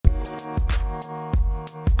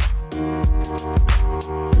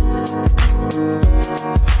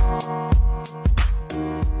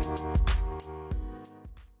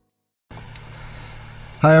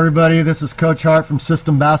Hi, everybody. This is Coach Hart from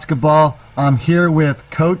System Basketball. I'm here with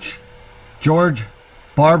Coach George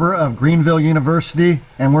Barber of Greenville University,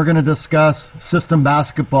 and we're going to discuss system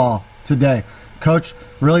basketball today. Coach,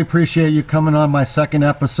 really appreciate you coming on my second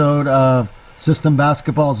episode of System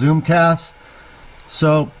Basketball Zoomcast.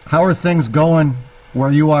 So, how are things going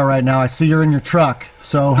where you are right now? I see you're in your truck.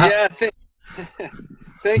 So, Yeah,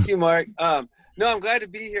 thank you, Mark. No, I'm glad to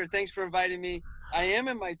be here. Thanks for inviting me. I am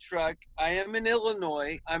in my truck. I am in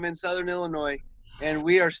Illinois. I'm in Southern Illinois, and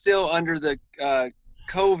we are still under the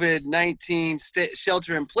COVID-19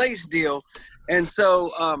 shelter-in-place deal. And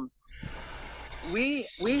so we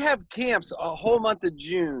have camps a whole month of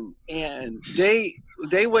June, and they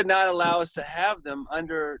would not allow us to have them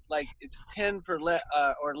under, like, it's 10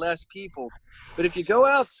 or less people. But if you go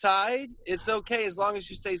outside, it's okay as long as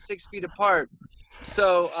you stay 6 feet apart.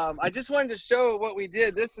 So I just wanted to show what we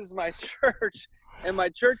did. This is my church, and my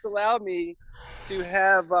church allowed me to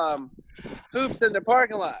have hoops in the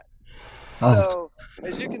parking lot. oh, So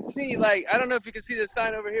as you can see, like, I don't know if you can see the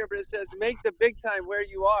sign over here, but it says "Make the big time where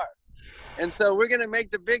you are." And so we're gonna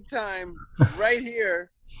make the big time right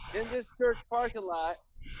here in this church parking lot.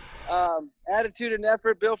 Attitude and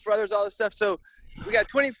effort, built for others, all this stuff. So we got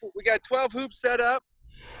 12 hoops set up,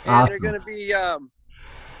 and they're awesome. gonna be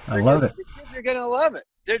I love it. the kids are gonna love it.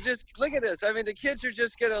 They're just, look at this. I mean, the kids are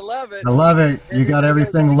just gonna love it. I love it. You And got we're gonna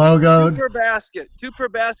everything make logoed. two per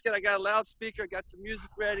basket. I got a loudspeaker. I got some music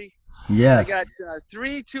ready. I Yes. got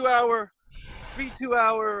three two-hour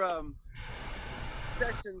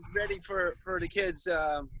sessions ready for the kids.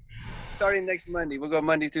 Starting next Monday. We'll go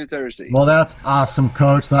Monday through Thursday. Well, that's awesome,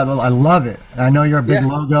 Coach. I love it. I know you're a big Yeah.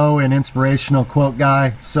 logo and inspirational quote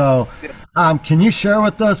guy. So, Yeah. can you share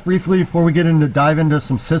with us briefly before we dive into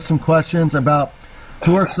some system questions about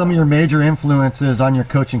who are some of your major influences on your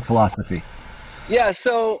coaching philosophy? Yeah.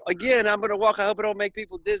 So again, I'm gonna walk. I hope I don't make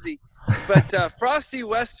people dizzy. But Frosty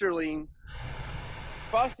Westerling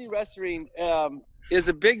is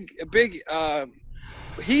a big.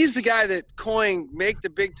 He's the guy that coined "Make the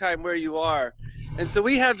big time where you are," and so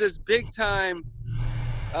we have this big time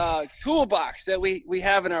toolbox that we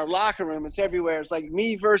have in our locker room. It's everywhere. It's like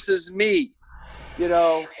me versus me,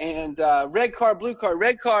 and red car, blue car.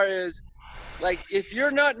 Red car is like, if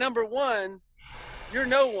you're not number one, you're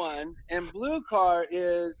no one, and blue car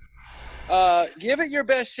is give it your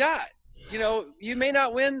best shot. You may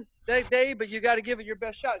not win that day, but you got to give it your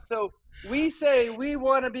best shot. So we say we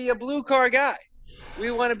want to be a blue car guy. We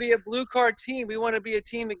want to be a blue car team. We want to be a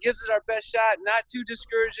team that gives it our best shot, not too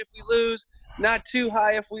discouraged if we lose, not too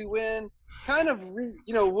high if we win. Kind of,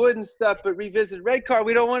 wood and stuff, but revisit red car.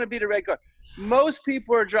 We don't want to be the red car. Most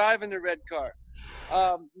people are driving the red car.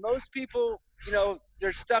 Most people,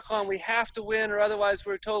 they're stuck on, we have to win or otherwise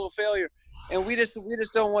we're a total failure. And we just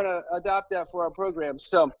don't want to adopt that for our program.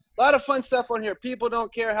 So a lot of fun stuff on here. People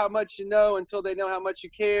don't care how much you know until they know how much you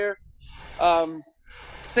care.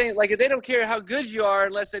 Saying, like, if they don't care how good you are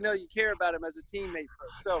unless they know you care about them as a teammate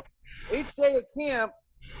first. So each day at camp,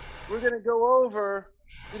 we're going to go over,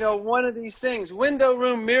 one of these things: window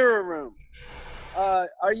room, mirror room.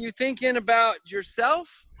 Are you thinking about yourself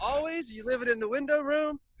always? Are you living in the window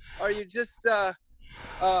room? Are you just, mirror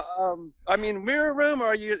room, or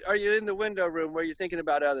are you in the window room where you're thinking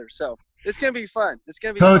about others? So it's going to be fun. It's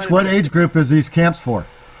going to be Coach, fun. what age group is these camps for?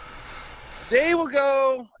 They will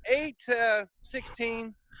go 8 to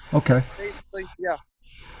 16. Okay. Basically, yeah.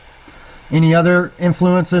 Any other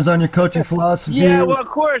influences on your coaching philosophy? Yeah, well, of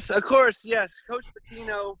course, yes. Coach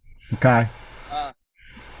Pitino Okay.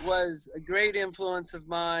 was a great influence of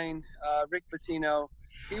mine. Rick Pitino,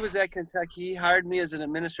 he was at Kentucky. He hired me as an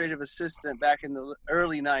administrative assistant back in the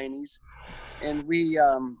early '90s, and we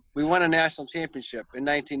won a national championship in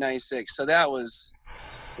 1996. So that was,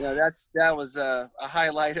 that was a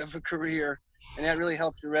highlight of a career, and that really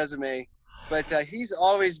helps your resume. But he's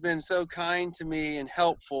always been so kind to me and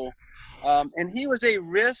helpful. And he was a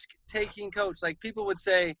risk-taking coach. Like, people would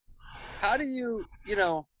say, how do you,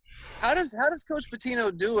 how does Coach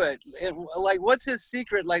Pitino do it? And, like, what's his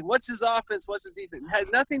secret? Like, what's his offense? What's his defense? It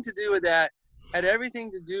had nothing to do with that. Had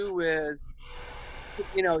everything to do with,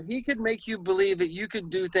 he could make you believe that you could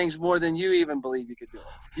do things more than you even believe you could do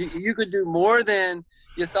it. You could do more than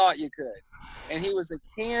you thought you could. And he was a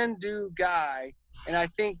can-do guy. And I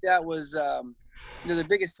think that was, the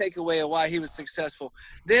biggest takeaway of why he was successful.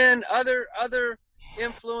 Then other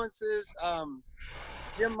influences,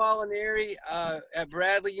 Jim Molinari at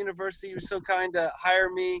Bradley University was so kind to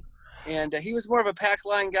hire me. And he was more of a pack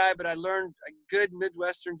line guy, but I learned a good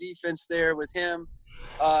Midwestern defense there with him.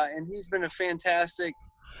 And he's been a fantastic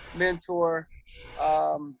mentor.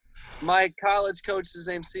 My college coach, his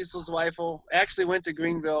name's Cecil Zweifel, actually went to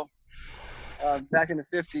Greenville back in the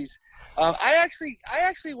 50s. I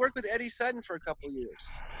actually worked with Eddie Sutton for a couple of years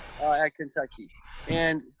at Kentucky.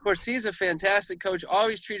 And, of course, he's a fantastic coach,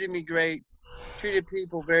 always treated me great, treated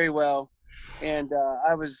people very well. And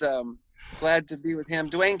I was glad to be with him.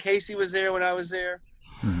 Dwayne Casey was there when I was there.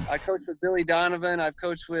 I coached with Billy Donovan. I've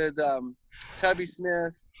coached with Tubby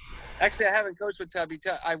Smith. Actually, I haven't coached with Tubby.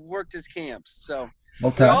 I've worked his camps. So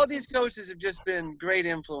Okay. all these coaches have just been great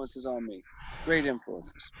influences on me. Great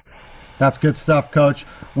influences. That's good stuff, Coach.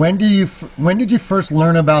 When did you first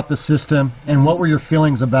learn about the system, and what were your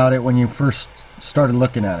feelings about it when you first started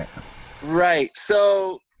looking at it? Right.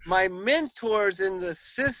 So my mentors in the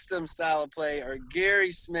system style of play are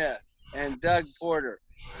Gary Smith and Doug Porter,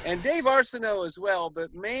 and Dave Arsenault as well,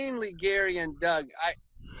 but mainly Gary and Doug.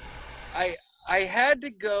 I had to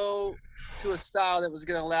go to a style that was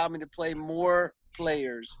going to allow me to play more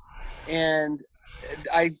players, and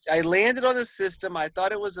I landed on the system. I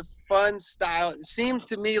thought it was a fun style. It seemed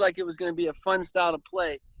to me like it was going to be a fun style to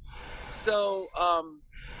play. So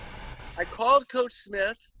I called Coach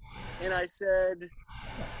Smith and I said,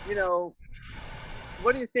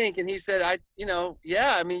 what do you think? And he said,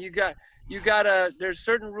 yeah, I mean, you got there's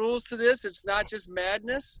certain rules to this. It's not just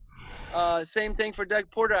madness. Same thing for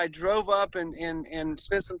Doug Porter. I drove up and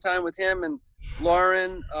spent some time with him and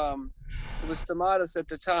Lauren, it was Stamatis at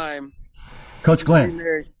the time. Coach Glenn.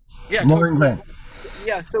 Yeah, Lauren Glenn.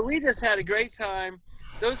 Yeah, so we just had a great time.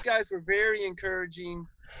 Those guys were very encouraging.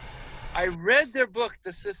 I read their book,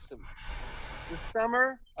 The System, the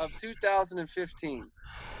summer of 2015.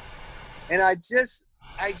 And I just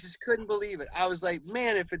couldn't believe it. I was like,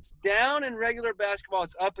 man, if it's down in regular basketball,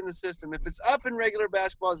 it's up in the system. If it's up in regular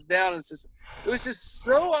basketball, it's down in the system. It was just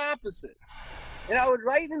so opposite. And I would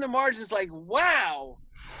write in the margins like, wow,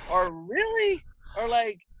 or really? Or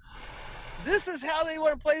like, this is how they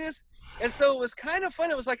want to play this? And so it was kind of fun.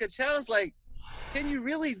 It was like a challenge, like, can you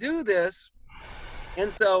really do this?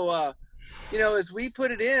 And so, as we put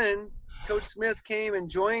it in, Coach Smith came and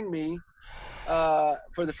joined me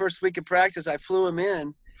for the first week of practice. I flew him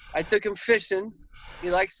in. I took him fishing. He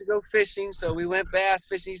likes to go fishing, so we went bass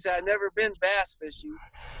fishing. He said, I've never been bass fishing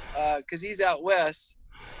because he's out west.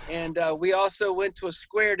 And we also went to a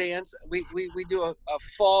square dance. We do a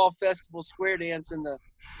fall festival square dance in the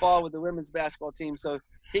fall with the women's basketball team. So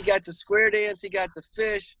he got to square dance, he got to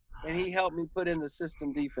fish, and he helped me put in the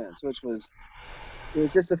system defense, it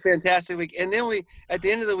was just a fantastic week. And then at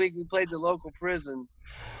the end of the week, we played the local prison,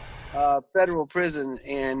 federal prison,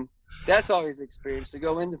 and that's always an experience to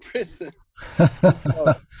go into prison.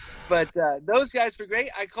 But those guys were great.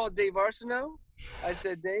 I called Dave Arsenault. I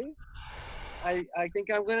said, Dave, I think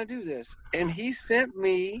I'm going to do this. And he sent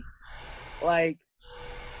me like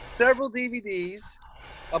several DVDs,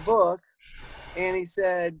 a book, and he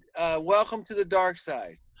said, welcome to the dark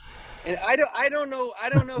side. And I don't know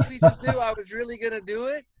if he just knew I was really going to do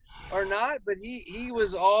it or not, but he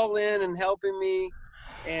was all in and helping me,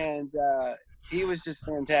 and he was just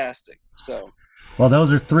fantastic. So, well,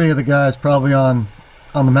 those are three of the guys probably on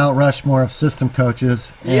the Mount Rushmore of system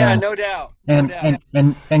coaches. And, yeah, no doubt. And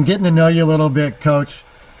getting to know you a little bit, Coach,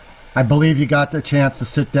 I believe you got the chance to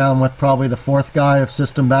sit down with probably the fourth guy of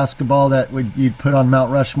system basketball that you'd put on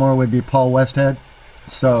Mount Rushmore would be Paul Westhead.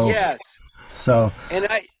 So yes. So, and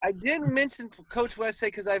I didn't mention Coach Westhead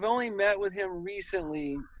because I've only met with him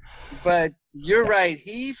recently, but you're right.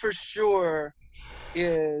 He for sure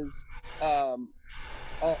is a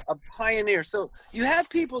pioneer. So you have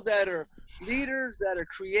people that are leaders, that are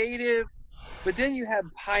creative, but then you have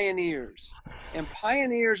pioneers. And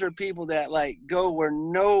pioneers are people that like go where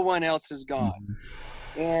no one else has gone.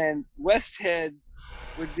 And Westhead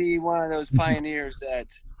would be one of those pioneers that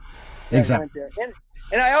exactly. went there.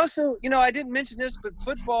 And I also, I didn't mention this, but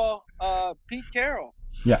football, Pete Carroll.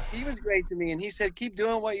 Yeah. He was great to me. And he said, keep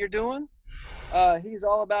doing what you're doing. He's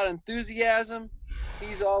all about enthusiasm.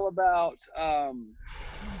 He's all about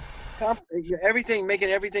everything, making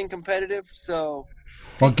everything competitive. So,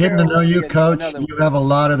 well, getting to know you, Coach, you have a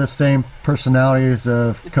lot of the same personalities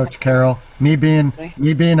of Coach Carroll. Me being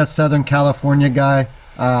a Southern California guy,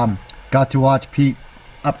 got to watch Pete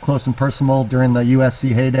up close and personal during the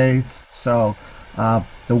USC heydays. So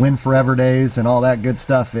the Win Forever days and all that good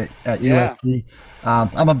stuff at USC.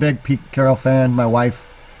 I'm a big Pete Carroll fan. My wife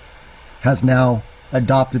has now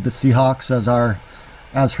adopted the Seahawks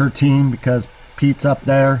as her team because Pete's up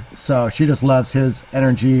there, so she just loves his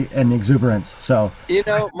energy and exuberance. So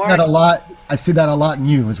Mark, I see that a lot in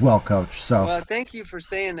you as well, Coach. So well, thank you for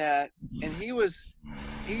saying that. And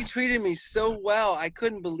he treated me so well. I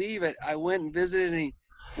couldn't believe it. I went and visited, and he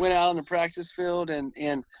went out on the practice field,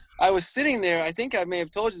 and I was sitting there. I think I may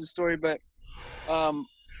have told you the story, but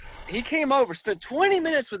he came over, spent 20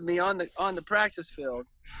 minutes with me on the practice field,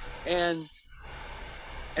 and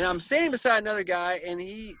I'm standing beside another guy, and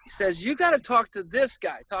he says, "You got to talk to this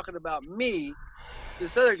guy," talking about me to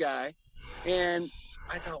this other guy. And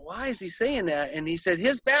I thought, why is he saying that? And he said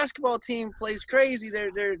his basketball team plays crazy.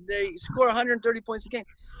 They score 130 points a game.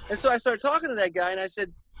 And so I started talking to that guy, and I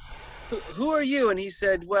said, "Who are you?" And he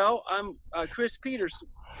said, "Well, I'm Chris Peterson."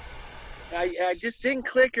 I just didn't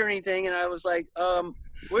click or anything, and I was like,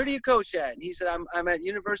 "Where do you coach at?" And he said, "I'm at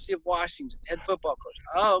University of Washington, head football coach."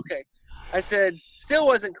 Oh, okay. I said, still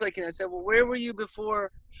wasn't clicking. I said, "Well, where were you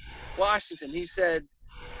before Washington?" He said,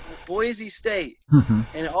 "Boise State." Mhm.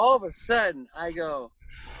 And all of a sudden, I go,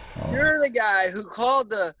 "You're the guy who called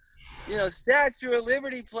the, Statue of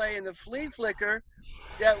Liberty play in the flea flicker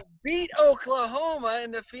that beat Oklahoma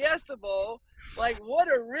in the Fiesta Bowl. Like, what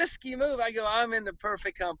a risky move." I go, "I'm in the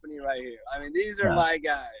perfect company right here. I mean, these are Yeah. my I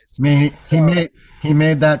guys." mean, So, he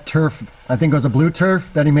made that turf. I think it was a blue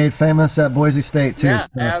turf that he made famous at Boise State too. yeah,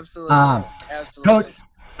 So, absolutely. um, Coach, Absolutely.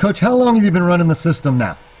 Coach, how long have you been running the system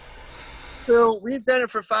now? So we've done it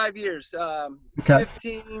for 5 years, Okay.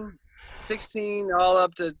 15, 16, all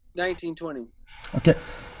up to 19, 20. Okay.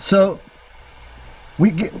 So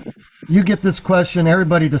you get this question.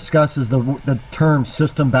 Everybody discusses the term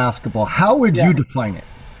system basketball. How would Yeah. you define it?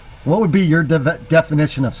 What would be your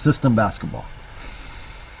definition of system basketball?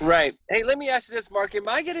 Right. Hey, let me ask you this, Mark. Am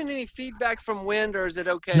I getting any feedback from wind, or is it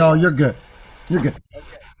okay? No, you're good. You're good. Okay.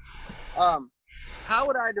 How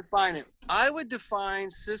would I define it? I would define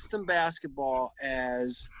system basketball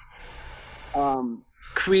as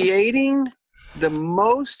creating the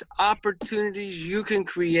most opportunities you can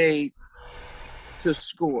create to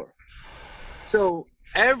score. So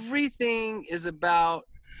everything is about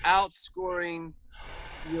outscoring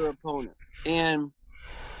your opponent. And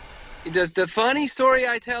the funny story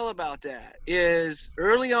I tell about that is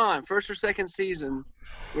early on, first or second season,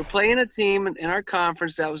 we're playing a team in our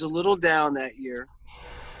conference that was a little down that year.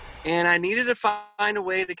 And I needed to find a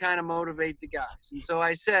way to kind of motivate the guys. And so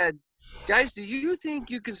I said, "Guys, do you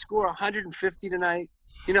think you can score 150 tonight?"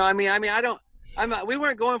 We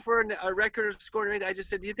weren't going for a record of scoring or anything. I just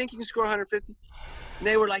said, "Do you think you can score 150? And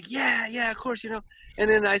they were like, yeah, of course, And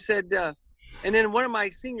then I said, and then one of my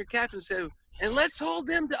senior captains said, "And let's hold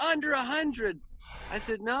them to under 100. I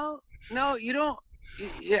said, no, you don't.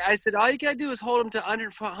 I said, all you got to do is hold them to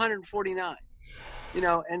under 149,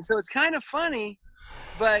 And so it's kind of funny,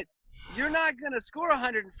 but you're not going to score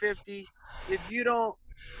 150 if you don't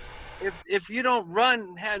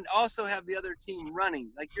run and also have the other team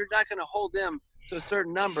running. Like, you're not going to hold them to a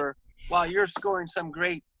certain number while you're scoring some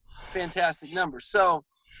great, fantastic number. So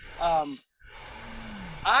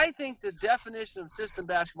I think the definition of system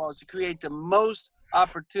basketball is to create the most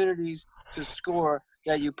opportunities to score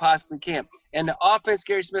that you possibly can. And the offense,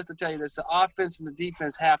 Gary Smith will tell you this, the offense and the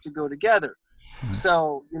defense have to go together.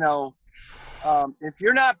 So, if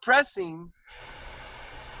you're not pressing,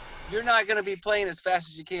 you're not going to be playing as fast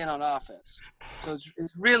as you can on offense. So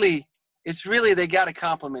it's really they got to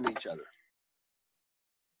complement each other.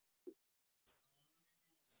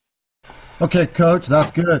 Okay, Coach, that's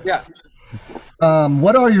good. Yeah.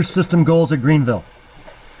 What are your system goals at Greenville?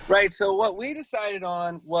 Right. So what we decided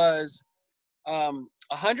on was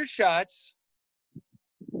 100 shots.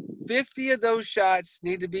 50 of those shots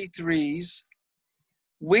need to be threes.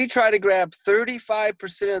 We try to grab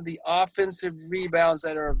 35% of the offensive rebounds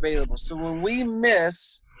that are available. So when we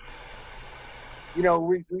miss,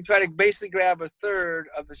 we try to basically grab a third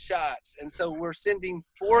of the shots. And so we're sending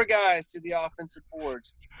 4 guys to the offensive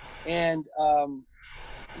boards. And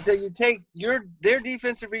so you take their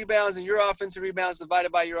defensive rebounds and your offensive rebounds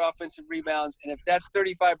divided by your offensive rebounds. And if that's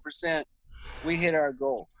 35%, we hit our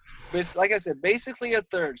goal. But it's, like I said, basically a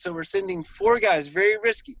third. So we're sending 4 guys, very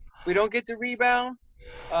risky. If we don't get the rebound,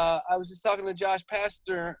 I was just talking to Josh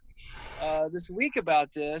Pastor this week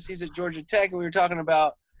about this. He's at Georgia Tech, and we were talking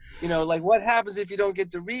about, like, what happens if you don't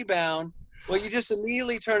get the rebound? Well, you just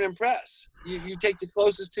immediately turn and press. You take the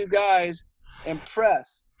closest 2 guys and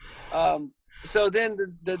press. So then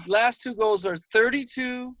the last 2 goals are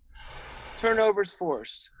 32 turnovers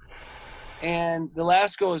forced. And the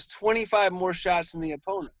last goal is 25 more shots than the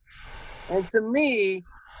opponent. And to me,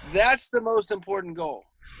 that's the most important goal.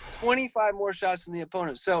 25 more shots than the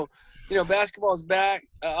opponent. So, basketball is back,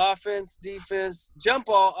 offense, defense, jump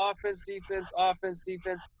ball, offense, defense, offense,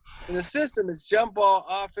 defense. And the system is jump ball,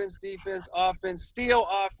 offense, steal, offense,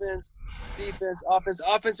 defense,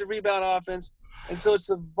 offensive rebound, offense. And so it's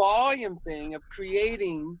a volume thing of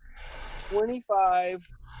creating 25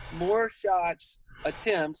 more shots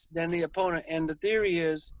attempts than the opponent. And the theory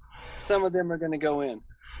is some of them are going to go in,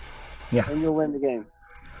 Yeah. and you'll win the game.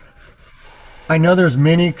 I know there's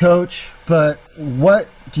many, Coach, but what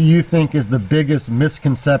do you think is the biggest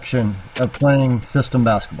misconception of playing system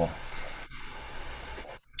basketball?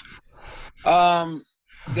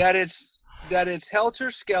 That it's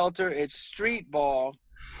helter skelter, it's street ball,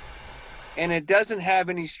 and it doesn't have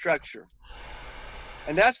any structure.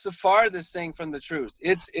 And that's the farthest thing from the truth.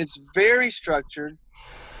 It's very structured.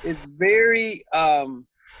 It's very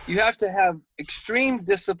you have to have extreme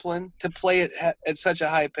discipline to play it at such a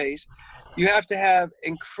high pace. You have to have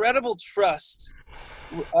incredible trust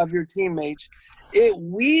of your teammates. It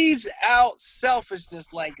weeds out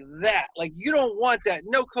selfishness like that. Like, you don't want that.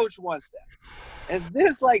 No coach wants that. And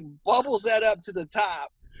this like bubbles that up to the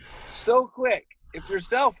top so quick. If you're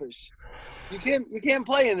selfish, you can't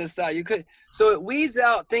play in this style. You could. So it weeds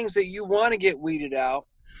out things that you want to get weeded out.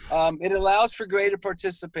 It allows for greater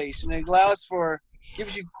participation. It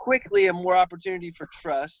gives you quickly a more opportunity for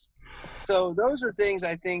trust. So those are things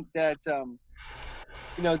I think that,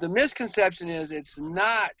 the misconception is it's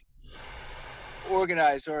not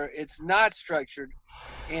organized or it's not structured.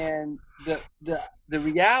 And the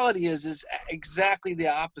reality is exactly the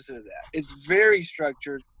opposite of that. It's very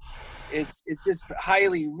structured. It's just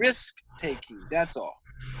highly risk-taking. That's all.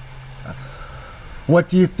 What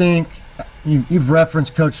do you think? You've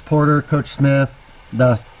referenced Coach Porter, Coach Smith,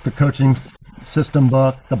 the coaching system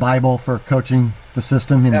book, the Bible for coaching the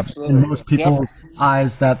system. Absolutely. In most people's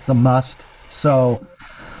eyes, that's a must. So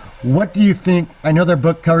what do you think? I know their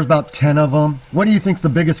book covers about 10 of them. What do you think is the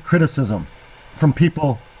biggest criticism from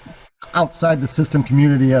people outside the system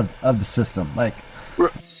community of the system?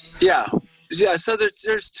 Yeah. So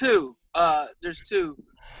there's two. There's two.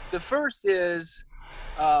 The first is,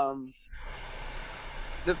 the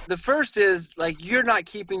first is like, you're not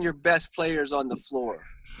keeping your best players on the floor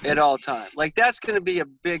at all time. Like, that's going to be a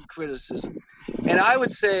big criticism. And I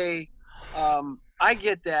would say, I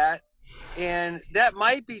get that, and that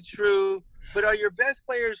might be true, but are your best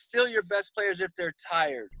players still your best players if they're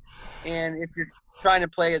tired and if you're trying to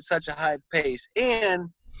play at such a high pace? And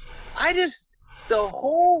the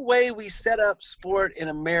whole way we set up sport in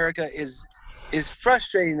America is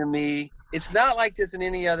frustrating to me. It's not like this in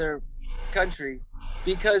any other country,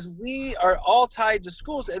 because we are all tied to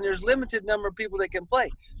schools and there's limited number of people that can play.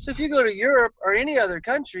 So if you go to Europe or any other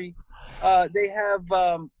country, they have,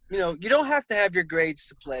 you don't have to have your grades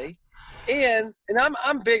to play. And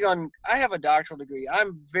I'm big on, I have a doctoral degree.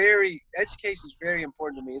 Education is very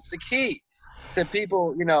important to me. It's the key to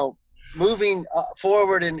people, moving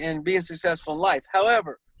forward and being successful in life.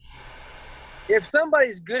 However, if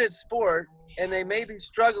somebody's good at sport and they may be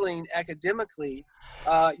struggling academically,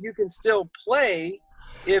 you can still play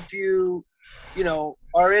if you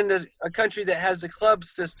are in a country that has a club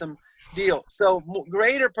system deal. So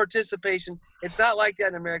greater participation. It's not like that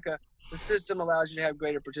in America. The system allows you to have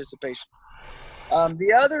greater participation.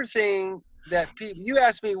 The other thing that you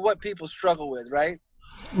asked me what people struggle with, right?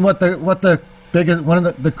 What the biggest, one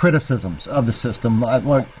of the criticisms of the system.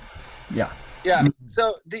 Yeah.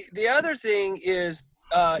 So the other thing is,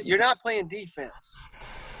 you're not playing defense,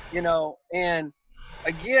 and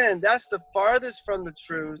again, that's the farthest from the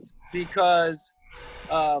truth, because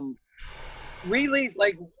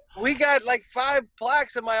we got like 5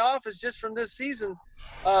 plaques in my office just from this season,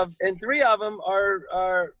 and 3 of them are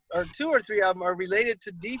 2 or 3 of them are related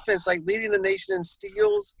to defense, like leading the nation in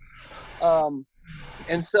steals,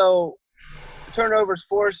 and so turnovers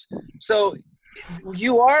forced. So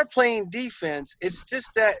you are playing defense. It's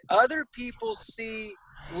just that other people see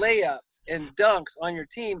layups and dunks on your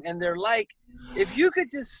team, and they're like, if you could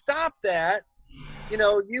just stop that,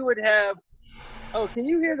 you would have. Oh, can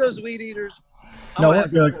you hear those weed eaters? No, we're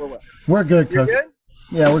good. We're good, Coach. You're good?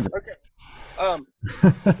 Yeah, we're good. Okay.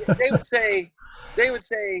 They would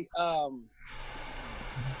say,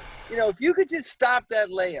 if you could just stop that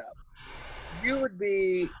layup, you would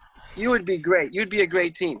be great. You'd be a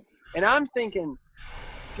great team. And I'm thinking,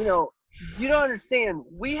 you don't understand.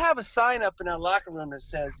 We have a sign up in our locker room that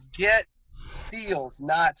says, "Get steals,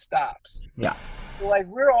 not stops." Yeah. So like,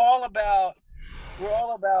 we're all about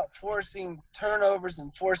forcing turnovers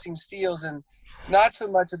and forcing steals, and not so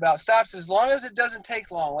much about stops, as long as it doesn't take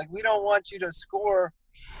long. Like, we don't want you to score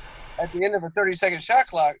at the end of a 30-second shot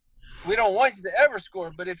clock. We don't want you to ever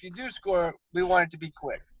score, but if you do score, we want it to be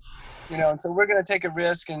quick. And so we're going to take a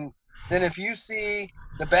risk, and then if you see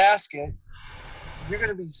the basket, you're going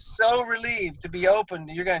to be so relieved to be open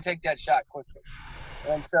that you're going to take that shot quickly.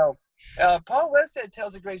 And so Paul Westhead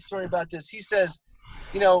tells a great story about this. He says,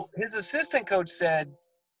 his assistant coach said,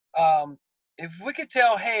 if we could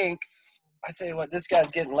tell Hank, I tell you what, this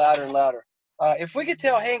guy's getting louder and louder. if we could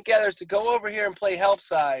tell Hank Gathers to go over here and play help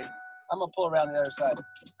side, I'm gonna pull around the other side.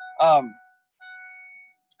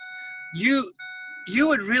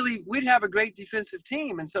 We'd have a great defensive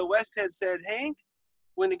team. And so Westhead said, Hank,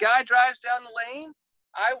 when the guy drives down the lane,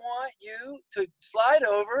 I want you to slide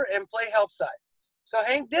over and play help side. So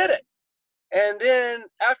Hank did it. And then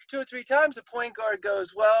after 2 or 3 times, the point guard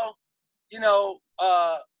goes, well,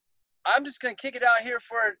 I'm just going to kick it out here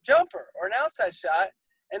for a jumper or an outside shot.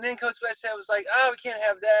 And then Coach Westhead was like, oh, we can't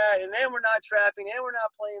have that. And then we're not trapping and we're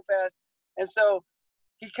not playing fast. And so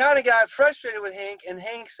he kind of got frustrated with Hank. And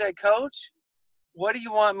Hank said, Coach, what do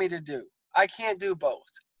you want me to do? I can't do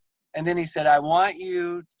both. And then he said, I want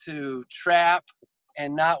you to trap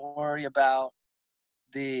and not worry about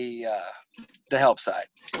the help side.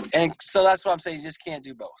 And so that's what I'm saying. You just can't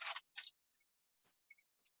do both.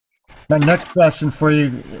 My next question for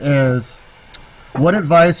you is, what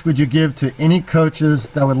advice would you give to any coaches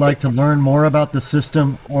that would like to learn more about the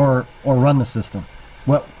system or run the system?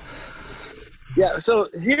 What? Yeah, so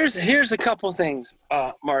here's a couple things,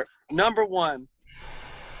 Mark. Number one,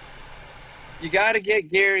 you got to get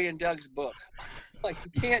Gary and Doug's book. Like,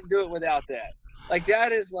 you can't do it without that. Like,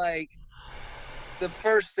 that is like the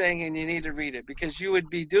first thing, and you need to read it, because you'd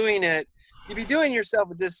be doing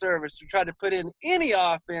yourself a disservice to try to put in any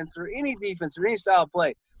offense or any defense or any style of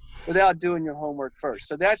play without doing your homework first.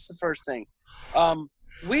 So that's the first thing.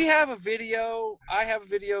 We have a video. I have a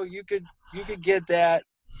video. You could get that.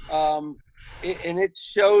 And it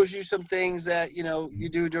shows you some things that, you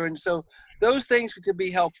do during. So those things could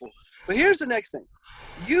be helpful. But here's the next thing.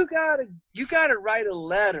 You gotta write a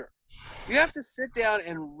letter. You have to sit down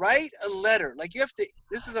and write a letter. Like,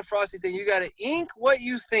 this is a Frosty thing. You got to ink what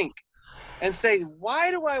you think and say,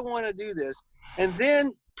 why do I want to do this? And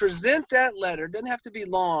then present that letter. It doesn't have to be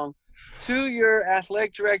long, to your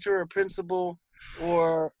athletic director or principal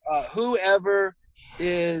or whoever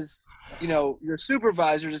is, your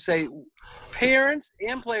supervisor, to say, parents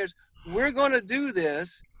and players, we're going to do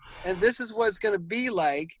this, and this is what it's going to be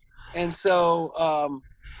like. And so,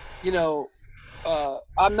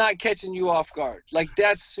 I'm not catching you off guard. Like,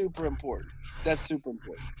 that's super important.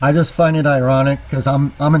 I just find it ironic because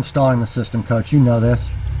I'm installing the system, Coach. You know this.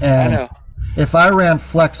 And I know. If I ran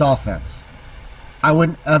flex offense, I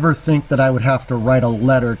wouldn't ever think that I would have to write a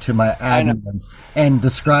letter to my admin and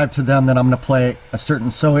describe to them that I'm going to play a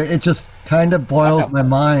certain. So it just kind of boils my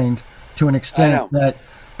mind to an extent that.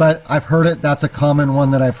 But I've heard it. That's a common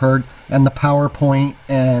one that I've heard. And the PowerPoint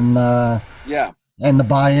and and the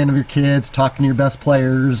buy-in of your kids, talking to your best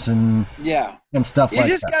players and stuff like that. You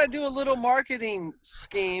just got to do a little marketing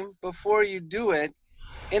scheme before you do it.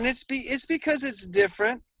 And it's because it's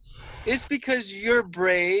different. It's because you're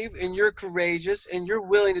brave and you're courageous and you're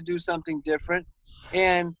willing to do something different.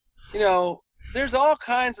 And, there's all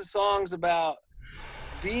kinds of songs about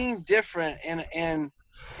being different. And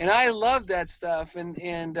I love that stuff. And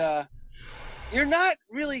you're not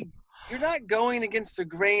going against the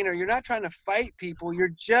grain, or you're not trying to fight people.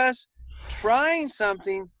 You're just trying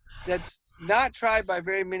something that's not tried by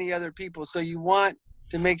very many other people. So you want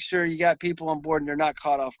to make sure you got people on board and they're not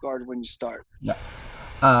caught off guard when you start.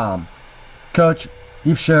 Yeah. Coach,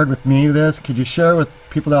 you've shared with me this. Could you share with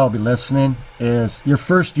people that will be listening, is your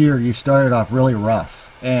first year you started off really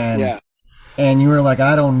rough. And you were like,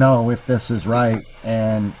 I don't know if this is right.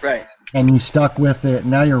 And you stuck with it.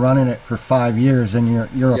 Now you're running it for 5 years, and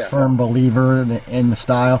you're a firm believer in the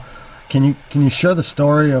style. Can you share the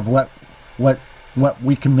story of what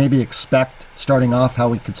we can maybe expect starting off, how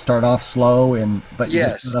we could start off slow but you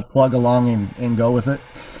just gotta plug along and go with it?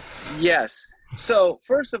 Yes. So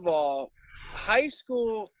first of all, high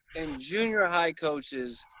school and junior high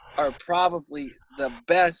coaches are probably the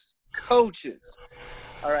best coaches.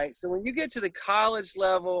 All right. So when you get to the college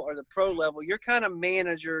level or the pro level, you're kind of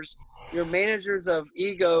managers. You're managers of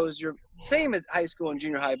egos. You're same as high school and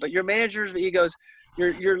junior high, but you're managers of egos.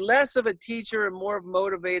 You're less of a teacher and more of a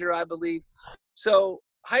motivator, I believe. So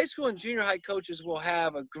high school and junior high coaches will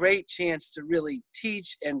have a great chance to really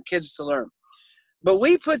teach and kids to learn. But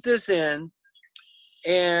we put this in,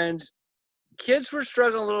 and kids were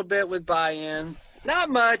struggling a little bit with buy-in. Not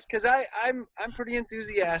much, because I'm pretty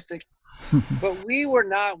enthusiastic, but we were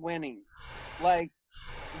not winning. Like,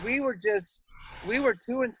 we were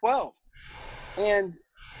 2-12. And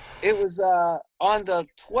it was on the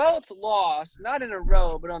 12th loss, not in a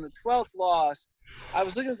row, but on the 12th loss, I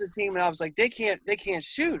was looking at the team and I was like, they can't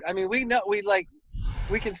shoot. I mean, we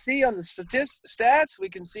can see on the stats, we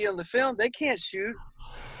can see on the film, they can't shoot.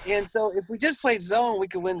 And so if we just played zone, we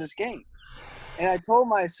could win this game. And I told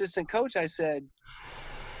my assistant coach, I said,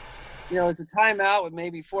 it's a timeout with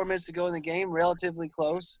maybe 4 minutes to go in the game, relatively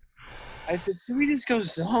close. I said, should we just go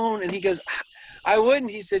zone? And he goes, I wouldn't.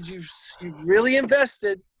 He said, you've really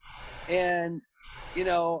invested. And, you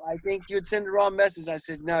know, I think you'd send the wrong message. And I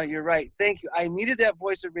said, no, you're right. Thank you. I needed that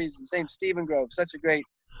voice of reason. Same Stephen Grove, such a great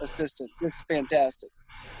assistant. Just fantastic.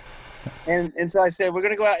 And so I said, we're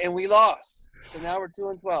going to go out, and we lost. So now we're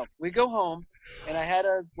 2-12. We go home, and I had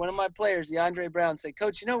one of my players, DeAndre Brown, say,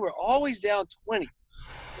 Coach, you know, we're always down 20.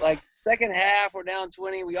 Like second half, we're down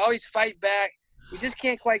 20. We always fight back. We just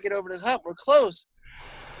can't quite get over the hump. We're close.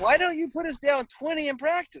 Why don't you put us down 20 in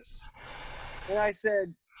practice? And I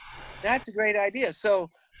said, that's a great idea. So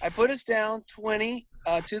I put us down 20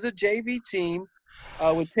 to the JV team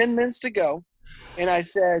with 10 minutes to go. And I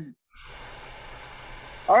said,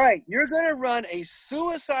 all right, you're going to run a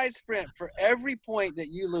suicide sprint for every point that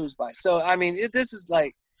you lose by. So, I mean, this is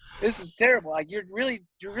terrible. Like you're really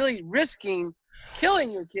risking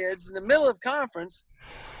killing your kids in the middle of conference,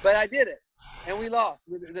 but I did it. And we lost.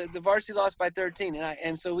 The varsity lost by 13.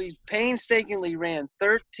 And so we painstakingly ran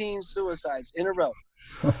 13 suicides in a row.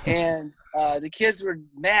 And the kids were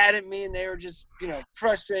mad at me, and they were just, you know,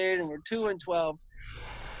 frustrated, and we're 2-12.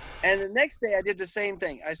 And the next day I did the same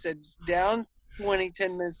thing. I said, down 20,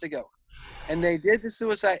 10 minutes to go. And they did the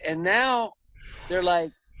suicide. And now they're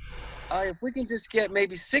like, if we can just get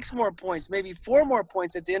maybe 6 more points, maybe 4 more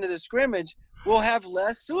points at the end of the scrimmage, we'll have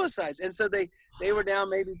less suicides. And so they were down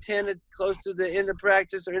maybe 10 close to the end of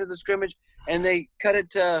practice or end of the scrimmage, and they cut it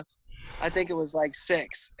to, I think it was like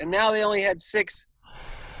 6. And now they only had 6,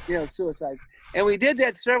 you know, suicides. And we did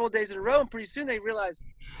that several days in a row, and pretty soon they realized,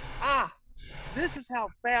 this is how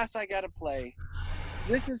fast I got to play.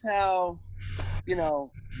 This is how, you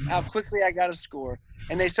know, how quickly I got to score.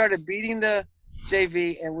 And they started beating the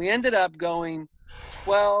JV, and we ended up going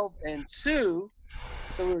 12-2.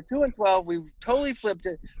 So we were 2-12. We totally flipped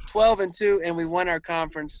it, 12-2, and we won our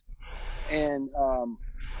conference. And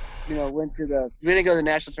you know, we didn't go to the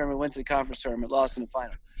national tournament. Went to the conference tournament, lost in the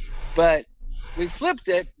final. But we flipped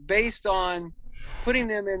it based on putting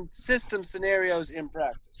them in system scenarios in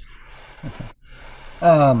practice.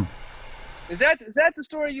 Is that the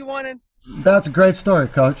story you wanted? That's a great story,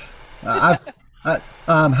 Coach.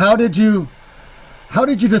 How did you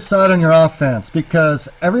decide on your offense? Because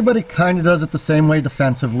everybody kind of does it the same way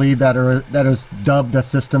defensively. That is dubbed a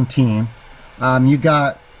system team. You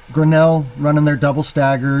got Grinnell running their double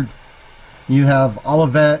staggered. You have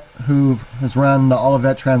Olivet, who has run the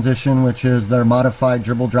Olivet transition, which is their modified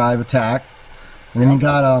dribble drive attack. And then you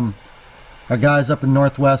got our guys up in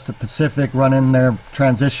Northwest at Pacific running their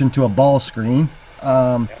transition to a ball screen.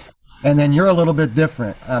 And then you're a little bit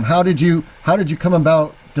different. How did you come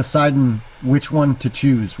about deciding which one to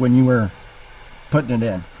choose when you were putting it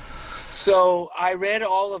in? So I read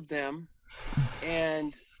all of them,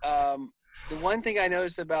 and the one thing I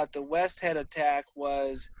noticed about the West Head attack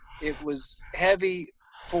was it was heavy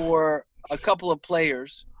for a couple of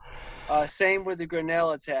players. Same with the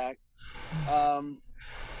Grinnell attack. And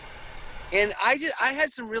I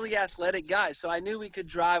had some really athletic guys, so I knew we could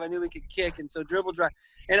drive, I knew we could kick, and so dribble drive.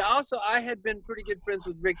 And also I had been pretty good friends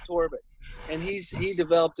with Rick Torbett, and he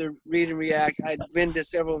developed a read and react. I'd been to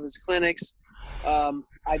several of his clinics.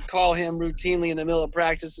 I'd call him routinely in the middle of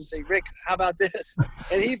practice and say, Rick, how about this?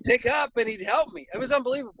 And he'd pick up and he'd help me. It was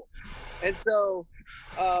unbelievable. And so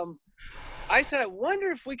I said, I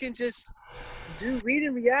wonder if we can just do read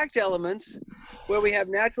and react elements where we have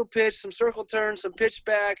natural pitch, some circle turns, some pitch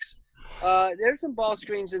backs. There's some ball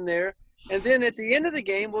screens in there. And then at the end of the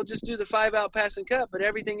game, we'll just do the 5-out pass and cut, but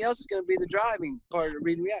everything else is going to be the driving part of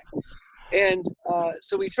read and react. And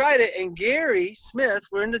so we tried it, and Gary Smith,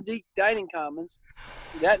 we're in the dining commons.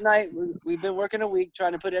 That night, we've been working a week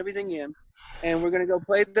trying to put everything in, and we're going to go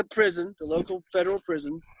play the prison, the local federal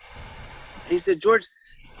prison. He said, George,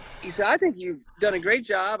 I think you've done a great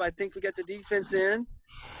job. I think we got the defense in,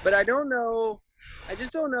 but I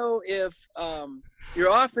just don't know if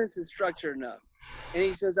your offense is structured enough. And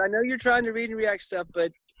he says, I know you're trying to read and react stuff,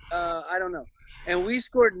 but I don't know. And we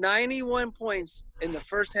scored 91 points in the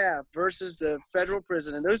first half versus the federal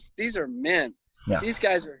prison. And these are men. Yeah. These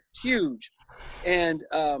guys are huge. And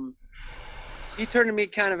he turned to me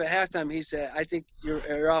kind of at halftime. He said, I think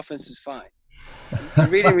your offense is fine. Your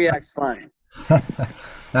read and react's fine.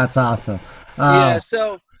 That's awesome. Yeah,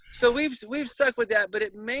 so we've stuck with that, but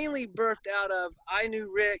it mainly birthed out of I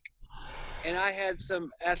knew Rick, and I had some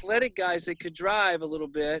athletic guys that could drive a little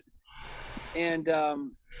bit, and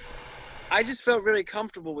I just felt really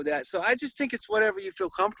comfortable with that. So I just think it's whatever you feel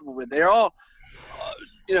comfortable with. They're all,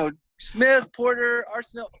 Smith, Porter,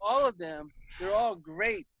 Arsenal, all of them, they're all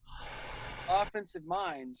great offensive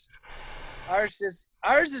minds. Ours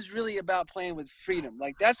is really about playing with freedom.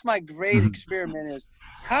 Like that's my great Mhm. experiment is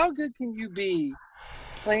how good can you be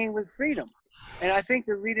playing with freedom? And I think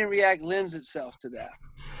the read and react lends itself to that.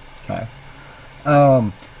 Okay.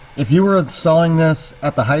 Um, if you were installing this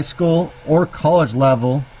at the high school or college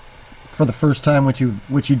level for the first time, which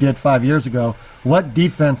you did 5 years ago, what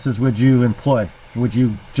defenses would you employ? Would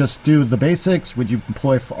you just do the basics? Would you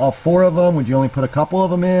employ all four of them? Would you only put a couple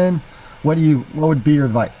of them in? What would be your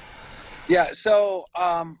advice? Yeah, so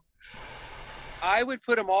I would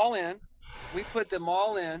put them all in. We put them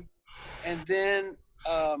all in, and then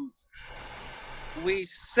we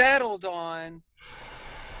settled on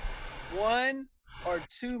one or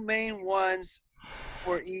two main ones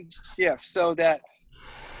for each shift, so that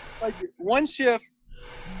like one shift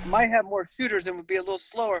might have more shooters and would be a little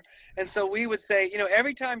slower. And so we would say,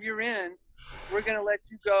 every time you're in, we're going to let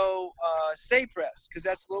you go stay press because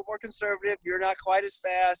that's a little more conservative. You're not quite as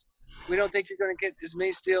fast. We don't think you're going to get as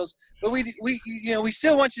many steals, but we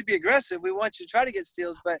still want you to be aggressive. We want you to try to get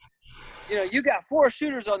steals, but you got four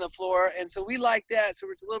shooters on the floor, and so we like that. So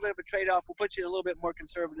it's a little bit of a trade-off. We'll put you in a little bit more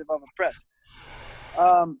conservative of a press.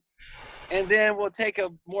 And then we'll take a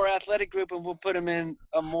more athletic group and we'll put them in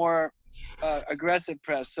a more aggressive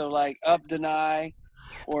press. So like up deny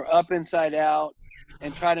or up inside out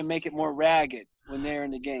and try to make it more ragged when they're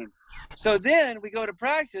in the game. So then we go to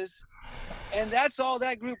practice and that's all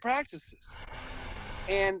that group practices.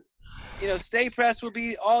 And, stay press will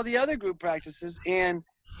be all the other group practices. And,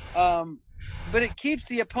 but it keeps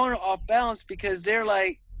the opponent off balance because they're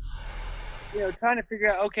like, trying to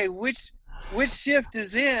figure out, okay, which shift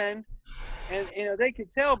is in. And they could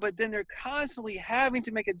tell, but then they're constantly having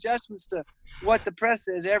to make adjustments to what the press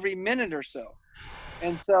is every minute or so.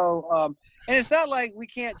 And so, and it's not like we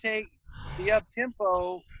can't take the up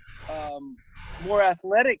tempo, more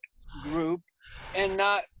athletic group and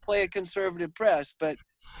not play a conservative press, but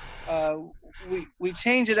we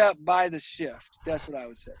change it up by the shift. That's what I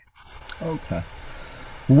would say. Okay.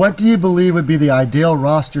 What do you believe would be the ideal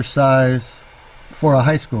roster size for a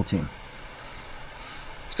high school team?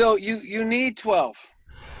 So you need 12.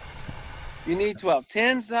 You need 12.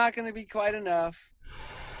 10's not going to be quite enough.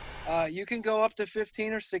 You can go up to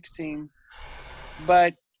 15 or 16.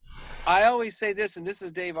 But I always say this, and this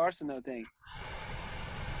is Dave Arsenault thing.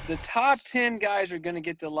 The top 10 guys are going to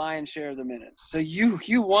get the lion's share of the minutes. So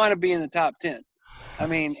you want to be in the top 10. I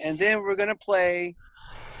mean, and then we're going to play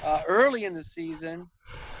early in the season,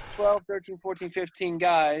 12, 13, 14, 15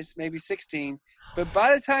 guys, maybe 16. But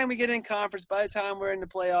by the time we get in conference, by the time we're in the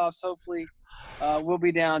playoffs, hopefully we'll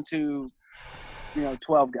be down to,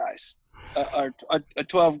 12 guys, or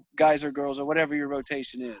 12 guys or girls or whatever your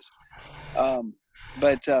rotation is.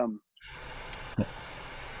 But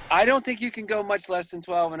I don't think you can go much less than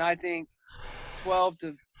 12, and I think 12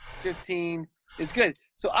 to 15 is good.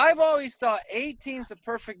 So I've always thought 18 is a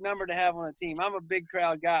perfect number to have on a team. I'm a big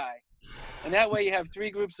crowd guy, and that way you have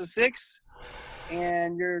three groups of six.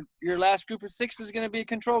 And your last group of six is going to be a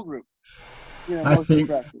control group. I Most of the think,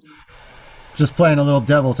 practice. just playing a little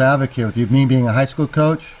devil's advocate with you, me being a high school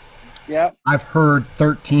coach, Yeah. I've heard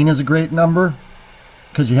 13 is a great number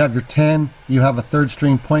because you have your 10, you have a third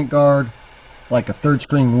string point guard, like a third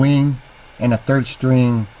string wing, and a third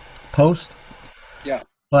string post. Yeah.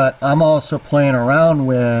 But I'm also playing around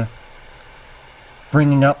with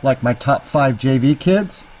bringing up like my top 5 JV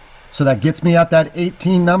kids. So that gets me at that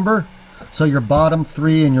 18 number. So your bottom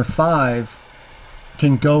 3 and your 5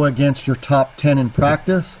 can go against your top 10 in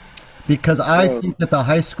practice. Because I think at the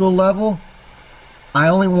high school level, I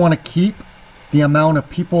only want to keep the amount of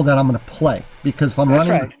people that I'm going to play. Because if I'm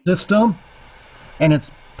running a system and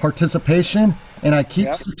it's participation and I keep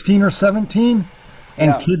 16 or 17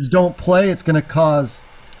 and kids don't play, it's going to cause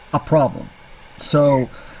a problem. So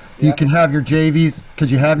you can have your JVs, because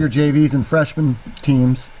you have your JVs and freshman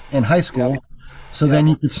teams in high school. So then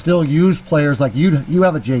you could still use players like you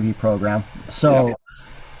have a JV program. So,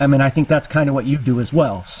 I mean, I think that's kind of what you do as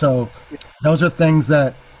well. So those are things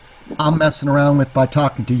that I'm messing around with by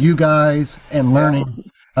talking to you guys and learning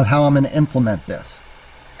of how I'm going to implement this.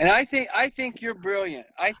 And I think you're brilliant.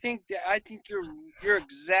 I think you're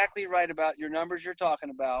exactly right about your numbers you're talking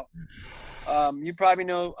about. You probably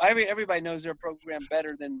know, everybody knows their program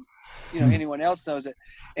better than anyone else knows it.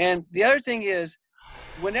 And the other thing is,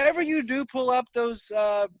 whenever you do pull up those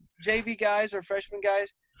JV guys or freshman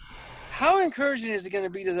guys, how encouraging is it going to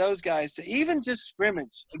be to those guys to even just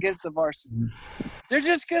scrimmage against the varsity? They're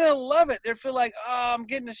just going to love it. They feel like, oh, I'm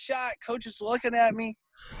getting a shot. Coach is looking at me,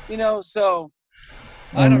 so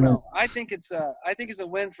I don't know. I think it's a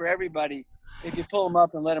win for everybody if you pull them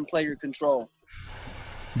up and let them play your control.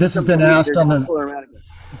 This has becomes a been weed. asked They're on not the pulling them out again.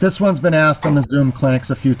 this one's been asked on the Zoom clinics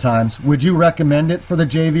a few times. Would you recommend it for the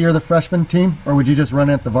JV or the freshman team, or would you just run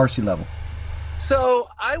it at the varsity level? So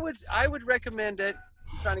I would recommend it.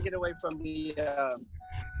 I'm trying to get away from the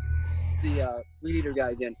weed eater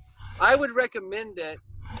guy again. I would recommend it,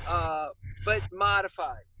 but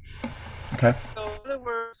modified. Okay. So in other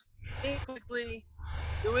words, quickly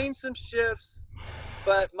doing some shifts,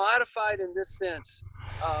 but modified in this sense,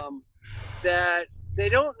 that they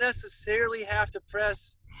don't necessarily have to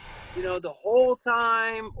press, the whole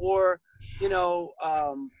time, or,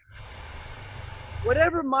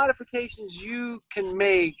 whatever modifications you can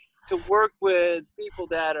make to work with people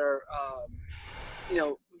that are,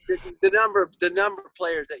 the number of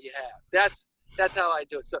players that you have. That's how I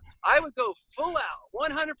do it. So I would go full out,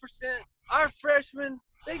 100%. Our freshmen,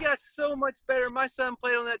 they got so much better. My son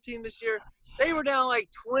played on that team this year. They were down like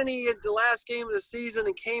 20 at the last game of the season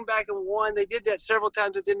and came back and won. They did that several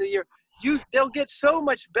times at the end of the year. They'll get so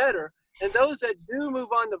much better. And those that do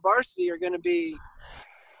move on to varsity are going to be,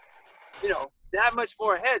 that much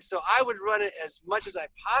more ahead. So I would run it as much as I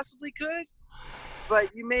possibly could,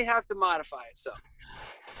 but you may have to modify it. So.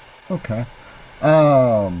 Okay.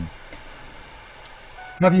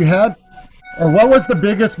 Have you had, or what was the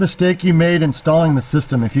biggest mistake you made installing the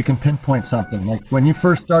system, if you can pinpoint something, like when you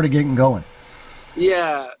first started getting going?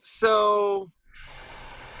 Yeah. So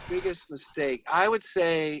biggest mistake, I would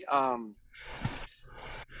say,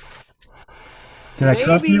 Did I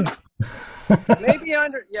trust you? maybe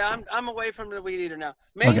I'm away from the weed eater now.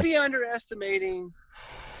 Maybe underestimating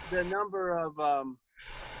the number of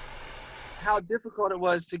how difficult it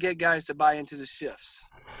was to get guys to buy into the shifts.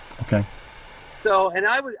 Okay. So, and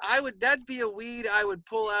I would that'd be a weed I would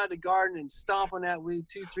pull out of the garden and stomp on that weed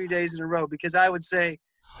 2-3 days in a row, because I would say,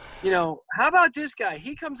 how about this guy?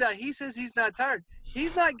 He comes out, he says he's not tired.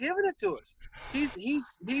 He's not giving it to us. He's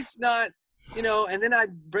not, and then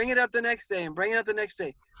I'd bring it up the next day and bring it up the next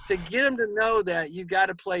day to get him to know that you got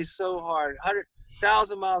to play so hard,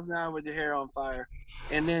 100,000 miles an hour with your hair on fire,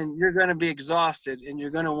 and then you're going to be exhausted and you're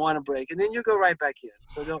going to want to break, and then you go right back in.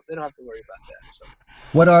 So they don't have to worry about that. So.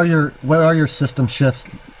 What are your system shifts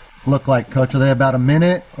look like, Coach? Are they about a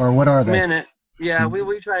minute, or what are they? Minute. Yeah,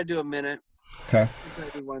 we try to do a minute. Okay. We try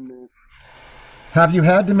to do 1 minute. Have you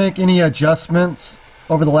had to make any adjustments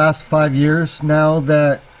over the last 5 years now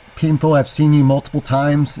that people have seen you multiple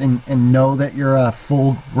times and know that you're a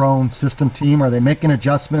full-grown system team? Are they making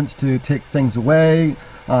adjustments to take things away?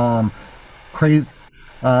 Crazy.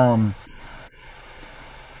 So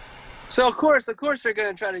of course they're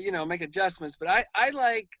going to try to make adjustments, but I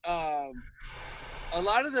like a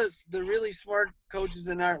lot of the really smart coaches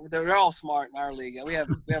they're all smart in our league. We have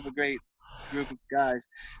a great group of guys,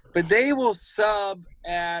 but they will sub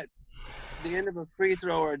at the end of a free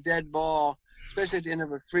throw or a dead ball, especially at the end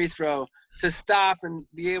of a free throw, to stop and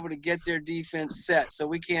be able to get their defense set so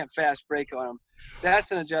we can't fast break on them.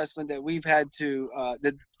 That's an adjustment that we've had to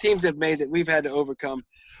the teams have made that we've had to overcome.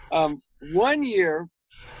 1 year,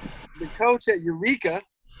 the coach at Eureka,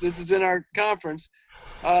 this is in our conference,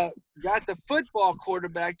 got the football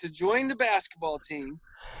quarterback to join the basketball team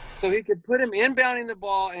so he could put him inbounding the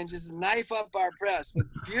ball and just knife up our press with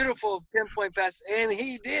beautiful pinpoint passes. And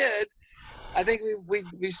he did. I think we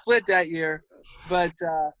split that year. But,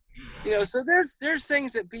 so there's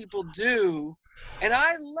things that people do, and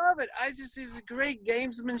I love it. It's a great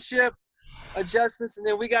gamesmanship adjustments, and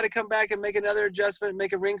then we got to come back and make another adjustment,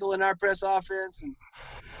 make a wrinkle in our press offense. And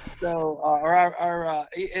so,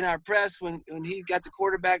 in our press when he got the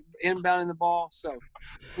quarterback inbounding the ball. So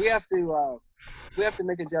we have to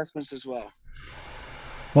make adjustments as well.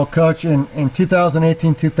 Well, Coach, in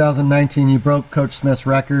 2018, 2019, you broke Coach Smith's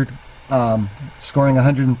record, scoring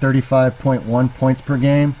 135.1 points per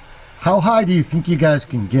game. How high do you think you guys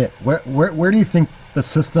can get? Where do you think the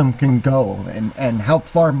system can go, and how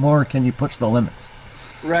far more can you push the limits?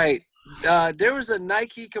 Right. There was a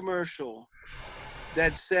Nike commercial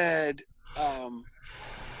that said,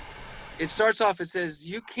 it starts off, it says,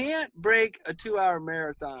 you can't break a 2-hour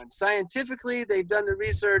marathon. Scientifically, they've done the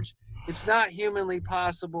research. It's not humanly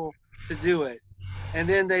possible to do it. And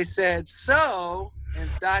then they said, so, and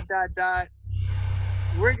it's ...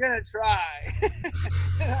 we're going to try.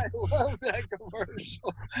 And I love that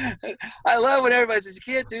commercial. I love when everybody says, you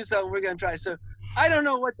can't do something, we're going to try. So I don't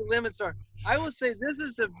know what the limits are. I will say this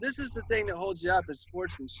is the thing that holds you up is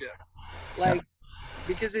sportsmanship.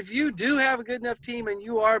 Because if you do have a good enough team and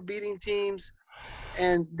you are beating teams,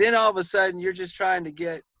 and then all of a sudden you're just trying to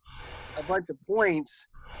get a bunch of points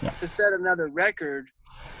to set another record,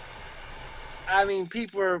 I mean,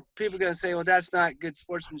 people are going to say, well, that's not good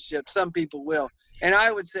sportsmanship. Some people will. And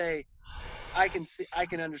I would say I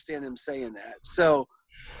can understand them saying that. So,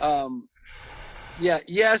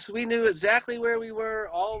 yes, we knew exactly where we were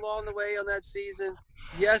all along the way on that season.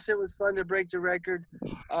 Yes, it was fun to break the record.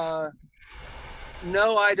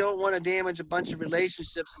 No, I don't want to damage a bunch of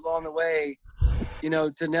relationships along the way,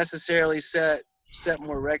 to necessarily set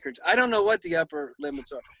more records. I don't know what the upper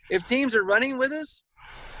limits are. If teams are running with us,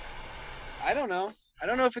 I don't know. I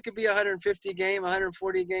don't know if it could be 150 a game,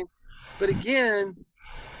 140 a game. But again,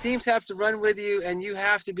 teams have to run with you, and you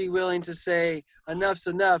have to be willing to say enough's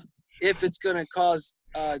enough if it's going to cause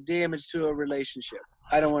damage to a relationship.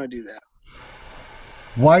 I don't want to do that.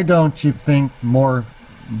 Why don't you think more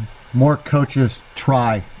coaches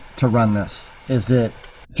try to run this? Is it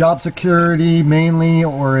job security mainly,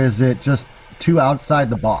 or is it just too outside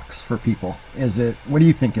the box for people? What do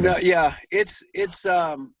you think it is? Yeah, it's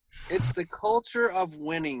the culture of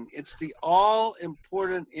winning. It's the all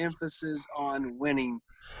important emphasis on winning.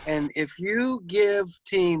 And if you give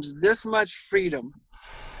teams this much freedom,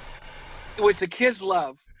 which the kids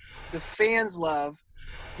love, the fans love,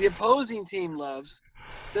 the opposing team loves,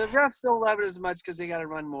 the refs don't love it as much because they got to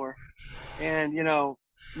run more, and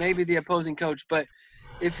maybe the opposing coach. But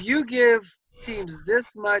if you give teams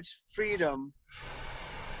this much freedom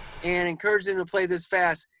and encourage them to play this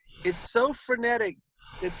fast, it's so frenetic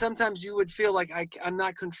that sometimes you would feel like I'm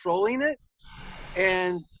not controlling it,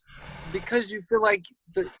 and because you feel like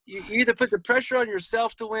you either put the pressure on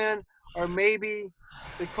yourself to win, or maybe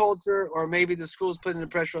the culture, or maybe the school's putting the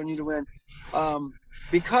pressure on you to win.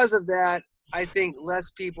 Because of that, I think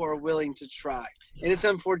less people are willing to try. And it's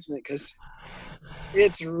unfortunate because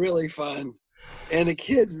it's really fun. And the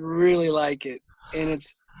kids really like it. And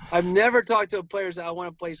I've never talked to a player and said, I want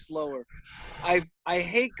to play slower. I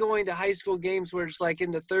hate going to high school games where it's like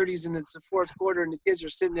in the 30s and it's the fourth quarter and the kids are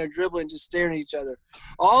sitting there dribbling, just staring at each other,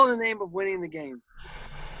 all in the name of winning the game.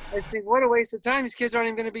 I just think, what a waste of time. These kids aren't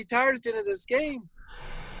even going to be tired at the end of this game.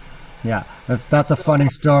 Yeah, that's a funny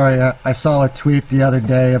story. I saw a tweet the other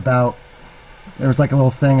day about, there was like a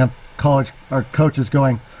little thing of college or coaches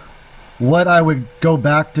going, what I would go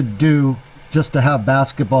back to do just to have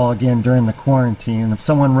basketball again during the quarantine. If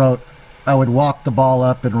someone wrote, I would walk the ball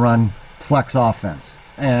up and run flex offense.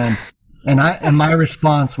 And my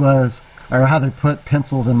response was, I'd rather put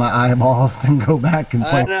pencils in my eyeballs than go back and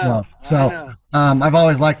play slow. So I've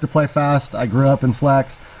always liked to play fast. I grew up in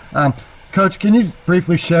flex. Coach, can you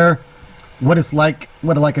briefly share what it's like,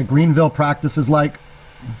 what a Greenville practice is like?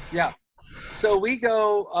 Yeah. So we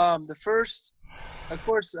go the first, of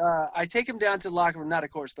course, I take him down to the locker room, not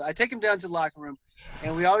of course, but I take him down to the locker room,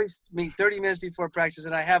 and we always meet 30 minutes before practice,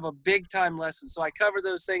 and I have a big time lesson. So I cover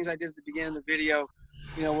those things I did at the beginning of the video.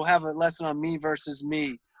 We'll have a lesson on me versus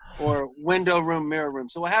me, or window room, mirror room.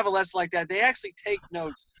 So we'll have a lesson like that. They actually take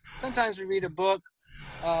notes. Sometimes we read a book.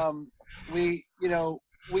 We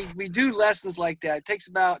do lessons like that. It takes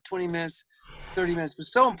about 20 minutes, 30 minutes. But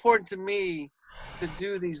it's so important to me to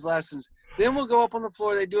do these lessons. Then we'll go up on the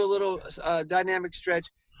floor. They do a little dynamic stretch,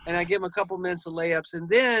 and I give them a couple minutes of layups. And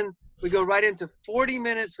then we go right into 40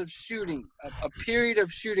 minutes of shooting, a period of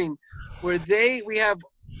shooting where we have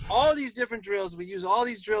all these different drills. We use all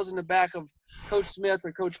these drills in the back of Coach Smith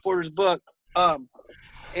or Coach Porter's book.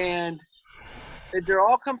 And they're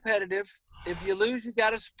all competitive. If you lose, you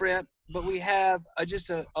got to sprint. But we have just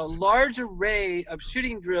a large array of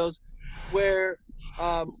shooting drills where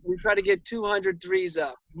we try to get 200 threes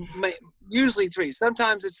up, usually threes.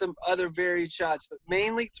 Sometimes it's some other varied shots, but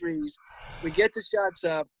mainly threes. We get the shots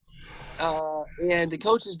up, and the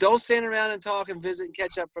coaches don't stand around and talk and visit and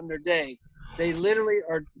catch up from their day. They literally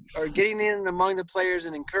are getting in among the players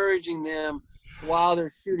and encouraging them while they're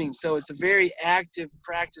shooting. So it's a very active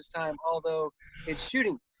practice time, although it's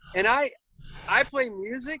shooting. And I play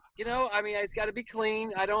music, it's got to be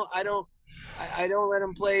clean. I don't let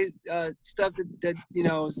them play stuff that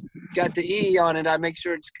got the E on it. I make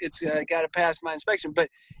sure it's got to pass my inspection. But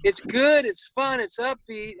it's good, it's fun, it's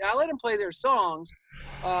upbeat. I let them play their songs,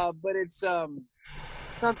 but it's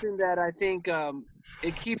something that I think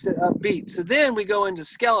it keeps it upbeat. So then we go into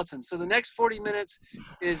skeleton. So the next 40 minutes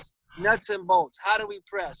is nuts and bolts. How do we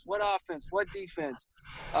press? What offense? What defense?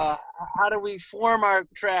 How do we form our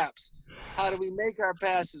traps? How do we make our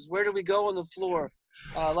passes? Where do we go on the floor?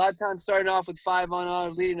 A lot of times starting off with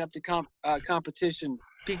 5-on-0, leading up to competition,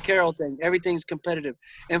 Pete Carroll thing. Everything's competitive.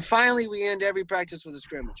 And finally, we end every practice with a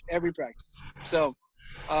scrimmage, every practice. So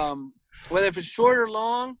whether if it's short or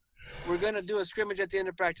long, we're going to do a scrimmage at the end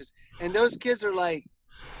of practice. And those kids are like,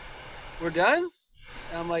 we're done?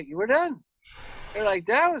 And I'm like, we're done. They're like,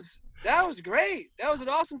 that was great. That was an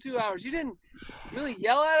awesome 2 hours. You didn't really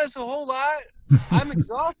yell at us a whole lot. I'm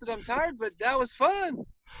exhausted. I'm tired, but that was fun.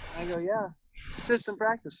 I go, yeah. system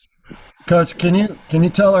practice. Coach, can you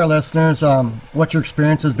tell our listeners what your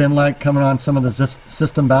experience has been like coming on some of the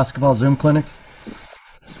system basketball Zoom clinics?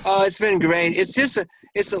 Oh, it's been great.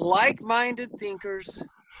 It's a like-minded thinkers,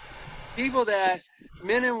 people that,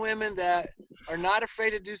 men and women that are not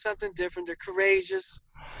afraid to do something different. They're courageous.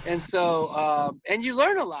 And so, and you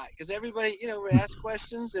learn a lot because everybody, we ask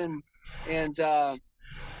questions and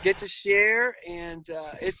get to share. And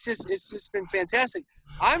it's just been fantastic.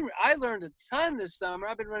 I learned a ton this summer.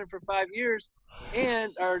 I've been running for 5 years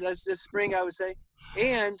or that's this spring, I would say.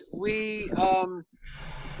 And we,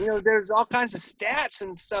 there's all kinds of stats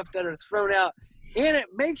and stuff that are thrown out, and it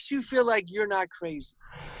makes you feel like you're not crazy.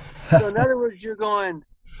 So in other words, you're going,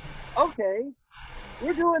 okay,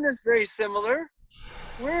 we're doing this very similar.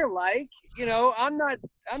 We're like, I'm not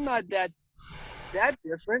that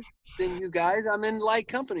different than you guys. I'm in like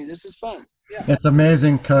company. This is fun. Yeah. It's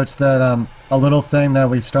amazing, Coach, that a little thing that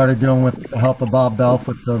we started doing with the help of Bob Belf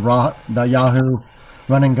with the Yahoo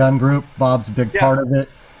Run and Gun group. Bob's a big part of it.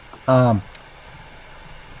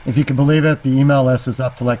 If you can believe it, the email list is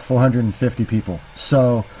up to like 450 people.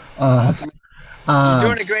 So you're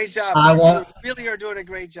doing a great job. You really are doing a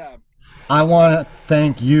great job. I want to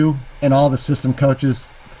thank you and all the system coaches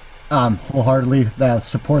wholeheartedly. The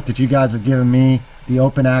support that you guys have given me, the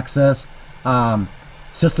open access.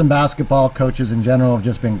 System basketball coaches in general have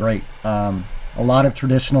just been great. A lot of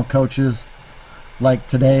traditional coaches, like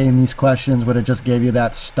today in these questions, would have just gave you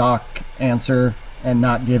that stock answer and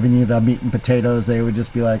not giving you the meat and potatoes. They would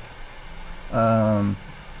just be like,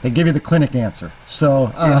 they give you the clinic answer.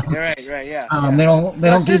 So you're right, yeah. They don't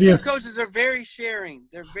give you. System coaches are very sharing.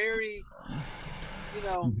 They're very,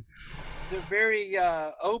 they're very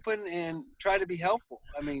open and try to be helpful.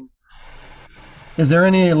 I mean, is there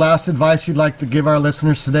any last advice you'd like to give our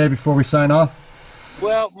listeners today before we sign off?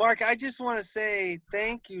 Well, Mark, I just want to say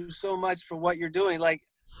thank you so much for what you're doing. Like,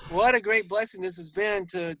 what a great blessing this has been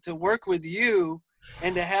to work with you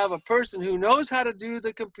and to have a person who knows how to do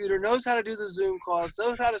the computer, knows how to do the Zoom calls,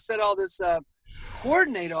 knows how to set all this up,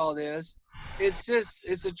 coordinate all this. It's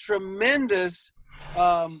a tremendous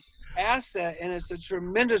asset, and it's a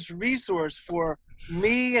tremendous resource for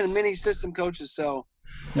me and many system coaches. So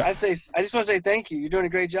I just want to say thank you. You're doing a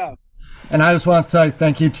great job. And I just want to say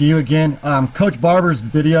thank you to you again. Coach Barber's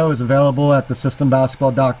video is available at the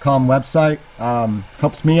systembasketball.com website.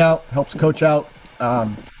 Helps me out, helps Coach out.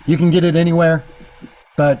 You can get it anywhere,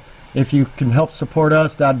 but if you can help support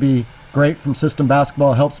us, that'd be great. From System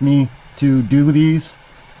Basketball helps me to do these.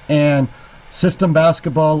 And System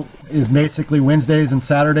Basketball is basically Wednesdays and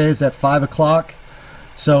Saturdays at 5 o'clock.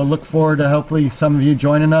 So look forward to hopefully some of you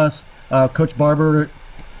joining us. Coach Barber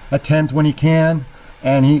attends when he can.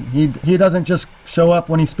 And he doesn't just show up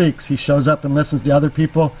when he speaks. He shows up and listens to other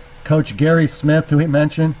people. Coach Gary Smith, who he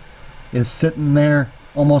mentioned, is sitting there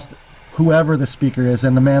almost whoever the speaker is,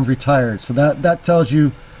 and the man's retired. So that tells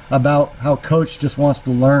you about how Coach just wants to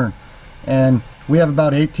learn. And we have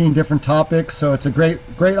about 18 different topics, so it's a great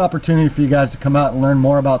opportunity for you guys to come out and learn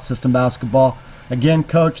more about system basketball. Again,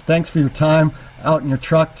 Coach, thanks for your time out in your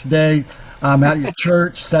truck today, at your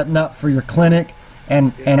church, setting up for your clinic.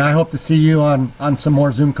 And I hope to see you on some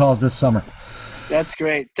more Zoom calls this summer. That's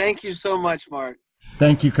great. Thank you so much, Mark.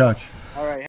 Thank you, Coach. All right.